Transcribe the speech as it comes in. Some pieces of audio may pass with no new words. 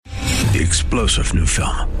the explosive new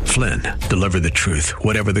film, Flynn, Deliver the Truth,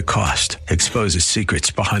 Whatever the Cost, exposes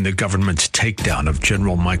secrets behind the government's takedown of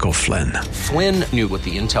General Michael Flynn. Flynn knew what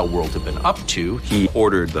the intel world had been up to. He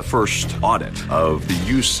ordered the first audit of the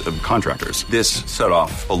use of contractors. This set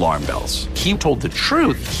off alarm bells. He told the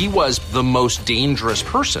truth. He was the most dangerous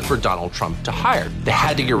person for Donald Trump to hire. They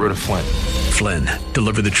had to get rid of Flynn. Flynn,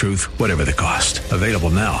 Deliver the Truth, Whatever the Cost. Available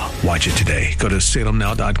now. Watch it today. Go to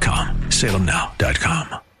salemnow.com.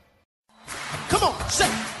 salemnow.com. Come on, say,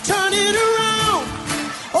 turn it around.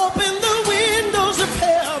 Open the windows of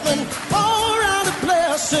heaven. Pour out a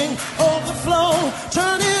blessing, overflow.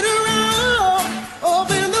 Turn it around.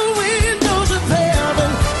 Open the windows of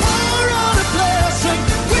heaven. Pour out a blessing.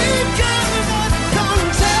 We've got what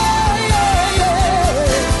comes.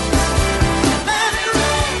 Let it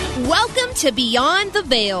rain. Welcome to Beyond the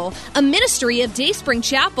Veil, a ministry of Dayspring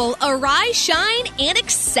Chapel. Arise, shine, and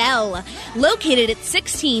excel. Located at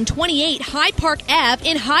 1628 Hyde Park Ave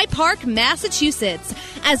in Hyde Park, Massachusetts.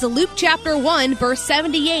 As Luke chapter 1, verse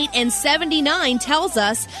 78 and 79 tells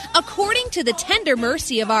us, according to the tender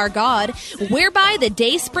mercy of our God, whereby the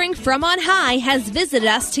dayspring from on high has visited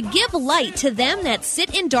us to give light to them that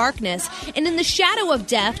sit in darkness and in the shadow of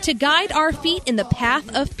death, to guide our feet in the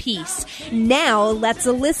path of peace. Now, let's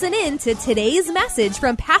listen in to today's message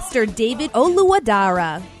from Pastor David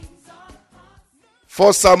Oluwadara.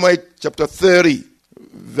 1 Samuel chapter 30,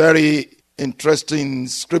 very interesting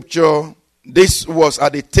scripture. This was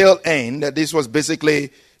at the tail end. This was basically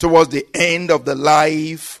towards the end of the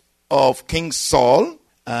life of King Saul,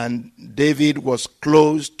 and David was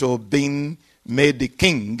close to being made the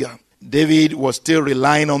king. David was still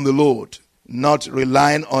relying on the Lord, not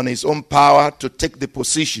relying on his own power to take the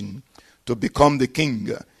position to become the king.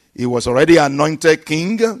 He was already anointed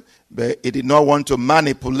king, but he did not want to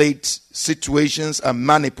manipulate situations and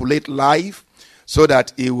manipulate life so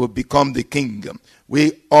that he will become the king.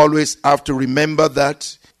 We always have to remember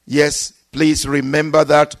that. Yes, please remember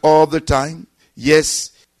that all the time.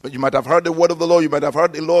 Yes, but you might have heard the word of the Lord. You might have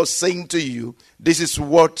heard the Lord saying to you, this is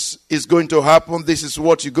what is going to happen. This is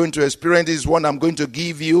what you're going to experience. This is what I'm going to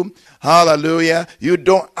give you. Hallelujah. You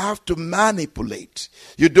don't have to manipulate.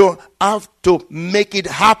 You don't have to make it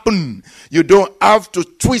happen. You don't have to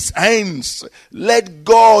twist hands. Let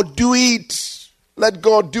God do it. Let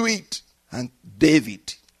God do it. And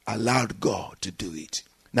David allowed God to do it.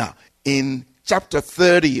 Now, in chapter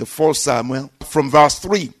 30 of 1 Samuel, from verse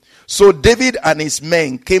 3, so David and his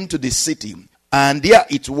men came to the city, and there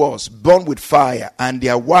it was, burned with fire, and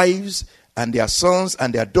their wives and their sons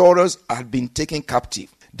and their daughters had been taken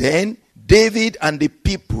captive. Then David and the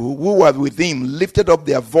people who were with him lifted up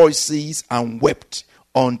their voices and wept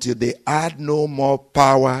until they had no more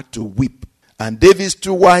power to weep. And David's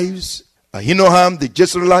two wives, Ahinoam the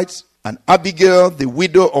Jezreelite, and Abigail, the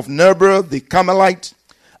widow of Nabal the Carmelite,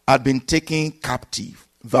 had been taken captive.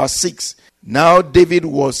 Verse 6. Now David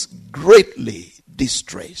was greatly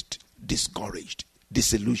distressed, discouraged,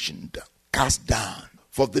 disillusioned, cast down.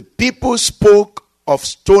 For the people spoke of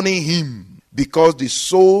stoning him, because the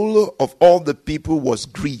soul of all the people was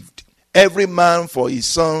grieved, every man for his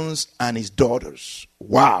sons and his daughters.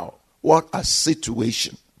 Wow, what a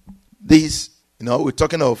situation. This, we're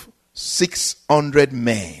talking of 600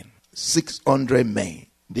 men. 600 men,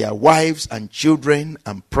 their wives and children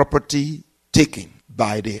and property taken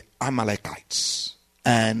by the Amalekites.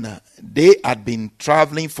 And they had been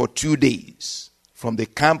traveling for 2 days from the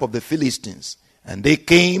camp of the Philistines. And they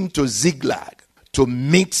came to Ziklag to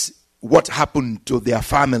meet what happened to their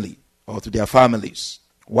family or to their families.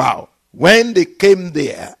 Wow. When they came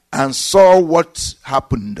there and saw what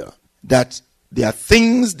happened, that their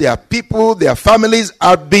things, their people, their families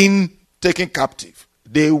had been taken captive,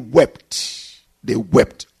 they wept. They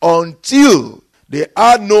wept until they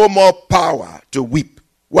had no more power to weep.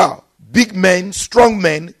 Wow. Big men, strong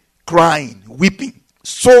men, crying, weeping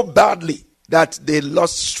so badly that they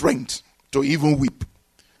lost strength to even weep.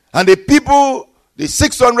 And the people, the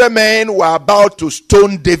 600 men, were about to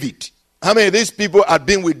stone David. How many of these people had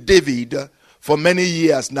been with David for many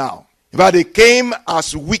years now? In fact, they came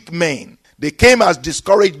as weak men. They came as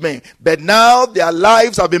discouraged men. But now their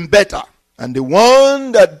lives have been better. And the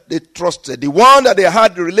one that they trusted, the one that they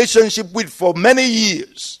had a relationship with for many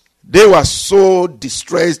years, they were so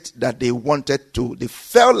distressed that they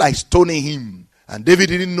felt like stoning him. And David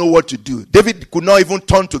didn't know what to do. David could not even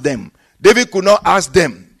turn to them. David could not ask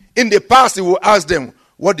them. In the past, he would ask them,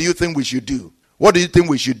 what do you think we should do? What do you think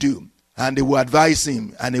we should do? And they will advise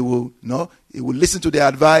him, and he will listen to their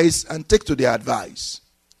advice and take to their advice.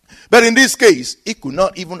 But in this case, he could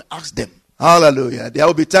not even ask them. Hallelujah. There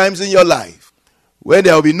will be times in your life where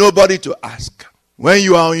there will be nobody to ask, When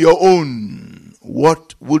you are on your own,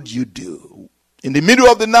 what would you do? In the middle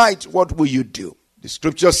of the night, what will you do? The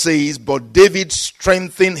scripture says, but David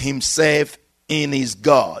strengthened himself in his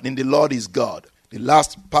God, in the Lord his God. The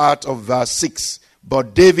last part of verse 6.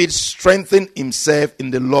 But David strengthened himself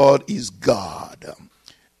in the Lord his God.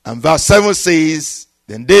 And verse 7 says,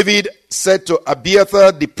 then David said to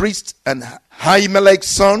Abiathar the priest and Ahimelech's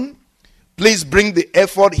son, please bring the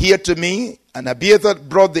ephod here to me. And Abiathar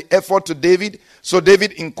brought the ephod to David. So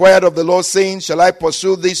David inquired of the Lord, saying, shall I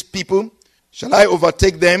pursue these people? Shall I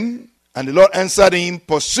overtake them? And the Lord answered him,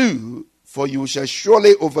 pursue, for you shall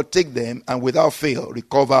surely overtake them, and without fail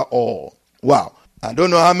recover all. Wow. I don't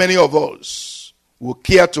know how many of us will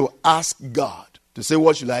care to ask God to say,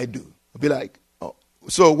 what should I do? I'll be like, oh,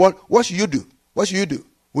 so what should you do? What should you do?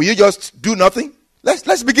 Will you just do nothing?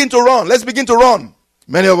 Let's begin to run. Let's begin to run.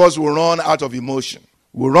 Many of us will run out of emotion.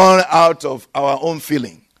 We'll run out of our own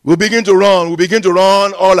feeling. We'll begin to run. We'll begin to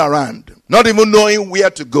run all around, not even knowing where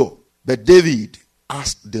to go. But David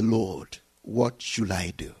asked the Lord, what should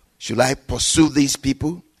I do? Should I pursue these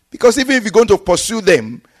people? Because even if you're going to pursue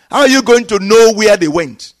them, how are you going to know where they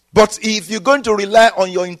went? But if you're going to rely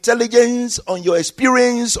on your intelligence, on your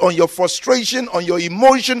experience, on your frustration, on your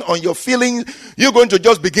emotion, on your feelings, you're going to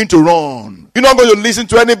just begin to run. You're not going to listen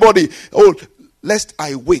to anybody. Oh, lest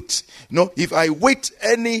I wait. If I wait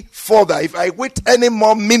any further, if I wait any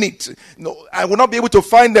more minute, I will not be able to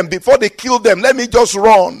find them before they kill them. Let me just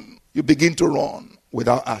run. You begin to run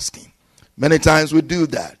without asking. Many times we do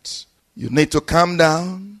that. You need to calm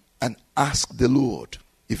down and ask the Lord.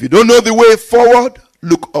 If you don't know the way forward,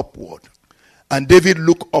 look upward. And David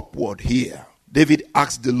looked upward here. David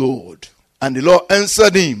asked the Lord. And the Lord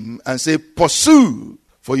answered him and said, pursue,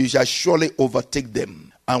 for you shall surely overtake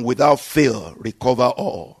them, and without fail recover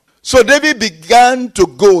all. So David began to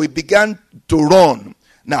go. He began to run.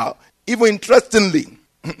 Now, even interestingly,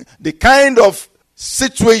 the kind of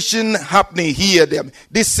situation happening here,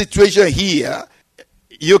 this situation here,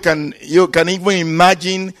 you can even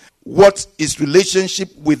imagine what his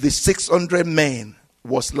relationship with the 600 men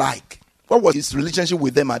was like. What was his relationship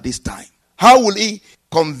with them at this time? How will he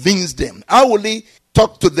convince them? How will he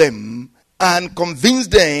talk to them and convince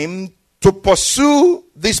them to pursue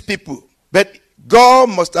these people? But God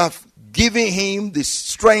must have given him the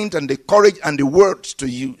strength and the courage and the words to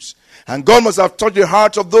use. And God must have touched the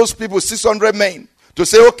hearts of those people, 600 men, to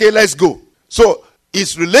say, okay, let's go. So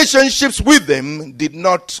his relationships with them did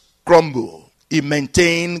not crumble. He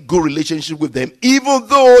maintained good relationship with them, even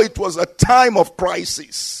though it was a time of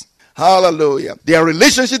crisis. Hallelujah. There are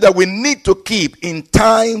relationships that we need to keep in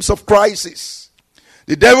times of crisis.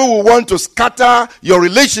 The devil will want to scatter your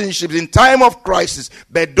relationships in time of crisis,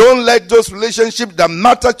 but don't let those relationships that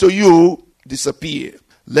matter to you disappear.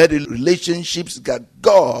 Let the relationships that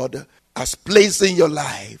God has placed in your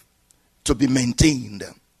life to be maintained.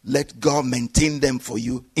 Let God maintain them for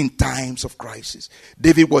you in times of crisis.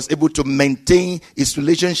 David was able to maintain his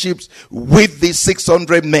relationships with these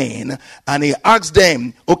 600 men, and he asked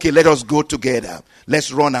them, okay, let us go together.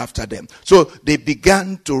 Let's run after them. So they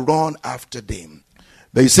began to run after them.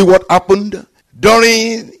 But you see what happened?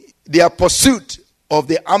 During their pursuit of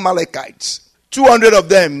the Amalekites, 200 of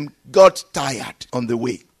them got tired on the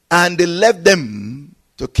way, and they left them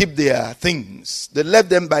to keep their things. They left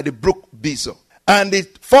them by the brook Besor. And the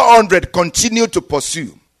 400 continued to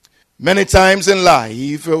pursue. Many times in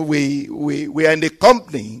life, we are in the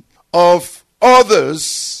company of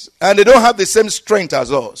others, and they don't have the same strength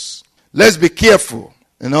as us. Let's be careful,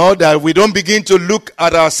 that we don't begin to look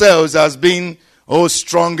at ourselves as being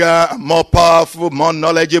stronger, more powerful, more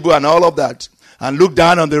knowledgeable, and all of that, and look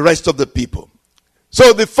down on the rest of the people.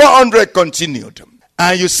 So the 400 continued.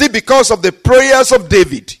 And you see, because of the prayers of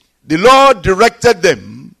David, the Lord directed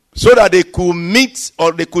them so that they could meet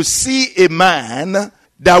or they could see a man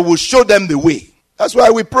that would show them the way. That's why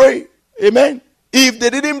we pray. Amen. If they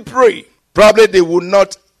didn't pray, probably they would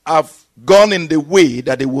not have gone in the way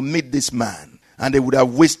that they would meet this man. And they would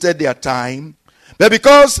have wasted their time. But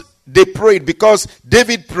because they prayed, because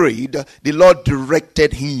David prayed, the Lord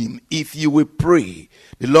directed him. If you will pray,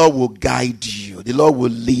 the Lord will guide you. The Lord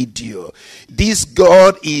will lead you. This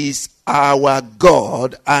God is our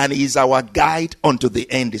God and is our guide unto the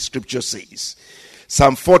end, the scripture says.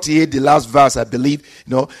 Psalm 48, the last verse, I believe,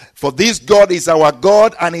 for this God is our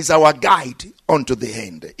God and is our guide unto the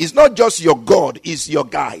end. It's not just your God, it's your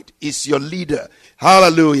guide, it's your leader.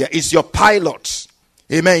 Hallelujah. It's your pilot.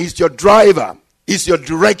 Amen. It's your driver. It's your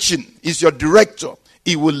direction. It's your director.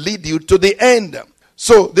 He will lead you to the end.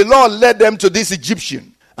 So the Lord led them to this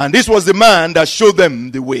Egyptian. And this was the man that showed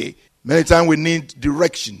them the way. Many times we need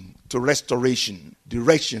direction to restoration.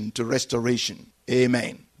 Direction to restoration.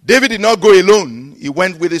 Amen. David did not go alone. He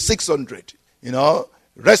went with the 600.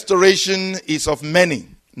 Restoration is of many,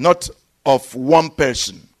 not of one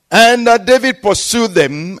person. And David pursued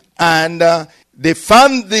them, and they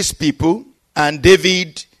found these people, and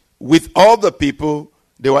David, with all the people,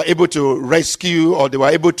 they were able to rescue, or they were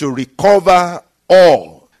able to recover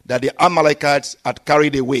all that the Amalekites had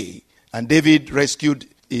carried away. And David rescued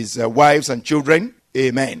his wives and children.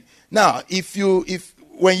 Amen. Now,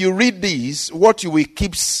 when you read this, what you will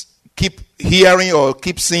keep hearing or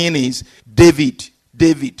keep seeing is David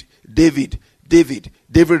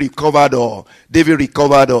recovered all. David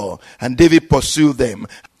recovered all. And David pursued them.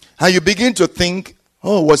 And you begin to think,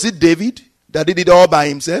 oh, was it David that did it all by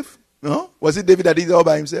himself? No? Was it David that did it all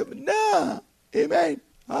by himself? No. Amen.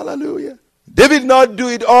 Hallelujah. David did not do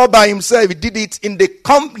it all by himself. He did it in the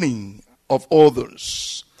company of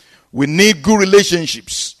others. We need good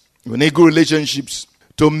relationships. We need good relationships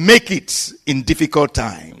to make it in difficult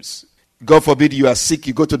times. God forbid you are sick,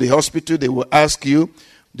 you go to the hospital, they will ask you,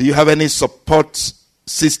 do you have any support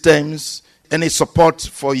systems, any support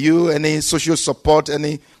for you, any social support,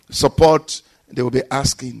 any support? They will be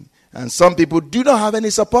asking. And some people do not have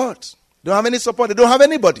any support. They don't have any support. They don't have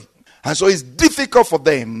anybody. And so it's difficult for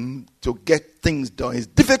them to get things done. It's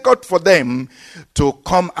difficult for them to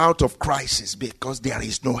come out of crisis because there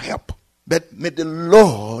is no help. But may the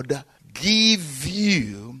Lord give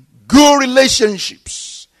you good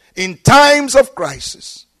relationships in times of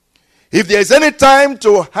crisis. If there is any time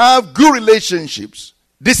to have good relationships,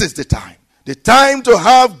 this is the time. The time to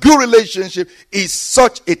have good relationship is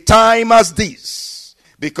such a time as this.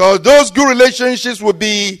 Because those good relationships will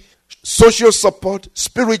be social support,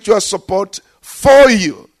 spiritual support for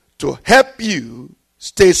you to help you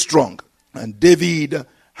stay strong. And David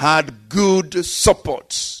had good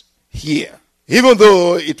support here. Even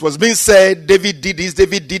though it was being said, David did this,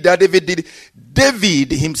 David did that, David did it.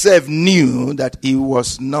 David himself knew that he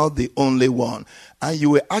was not the only one. And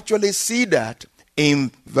you will actually see that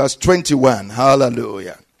in verse 21.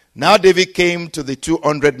 Hallelujah. Now David came to the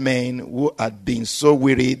 200 men who had been so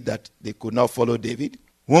weary that they could not follow David,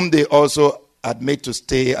 whom they also had made to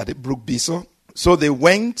stay at the brook Besor. So they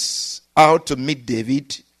went out to meet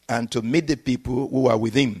David and to meet the people who were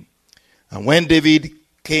with him. And when David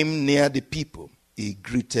came near the people, he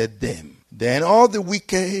greeted them. Then all the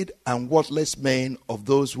wicked and worthless men of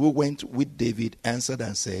those who went with David answered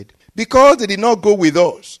and said, because they did not go with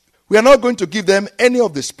us, we are not going to give them any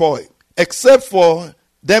of the spoil, except for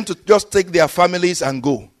them to just take their families and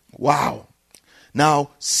go. Wow.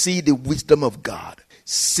 Now see the wisdom of God.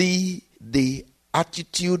 See the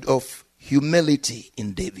attitude of humility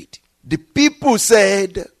in David. The people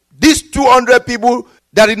said, these 200 people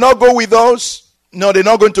that did not go with us, no, they're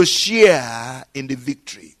not going to share in the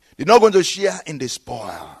victory. They're not going to share in the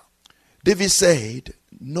spoil. David said,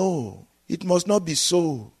 no, it must not be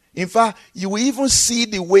so. In fact, you will even see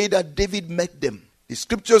the way that David met them. The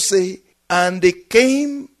scriptures say, and they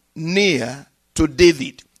came near to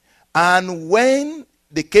David. And when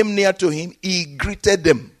they came near to him, he greeted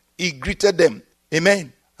them. He greeted them.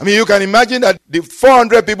 Amen. I mean, you can imagine that the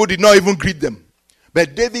 400 people did not even greet them.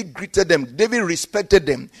 But David greeted them. David respected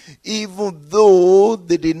them, even though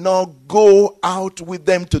they did not go out with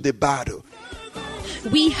them to the battle.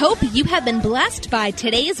 We hope you have been blessed by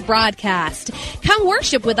today's broadcast. Come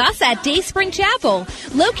worship with us at Dayspring Chapel,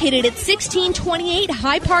 located at 1628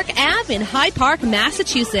 Hyde Park Ave in Hyde Park,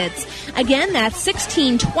 Massachusetts. Again, that's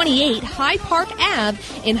 1628 Hyde Park Ave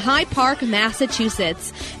in Hyde Park,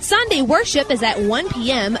 Massachusetts. Sunday worship is at 1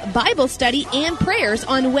 p.m., Bible study and prayers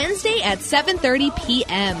on Wednesday at 7:30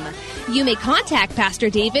 p.m. You may contact Pastor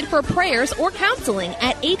David for prayers or counseling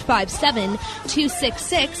at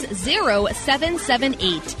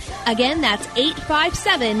 857-266-0778. Again, that's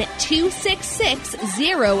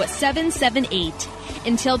 857-266-0778.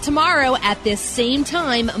 Until tomorrow at this same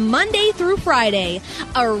time, Monday through Friday,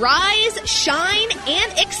 arise, shine,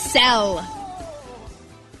 and excel.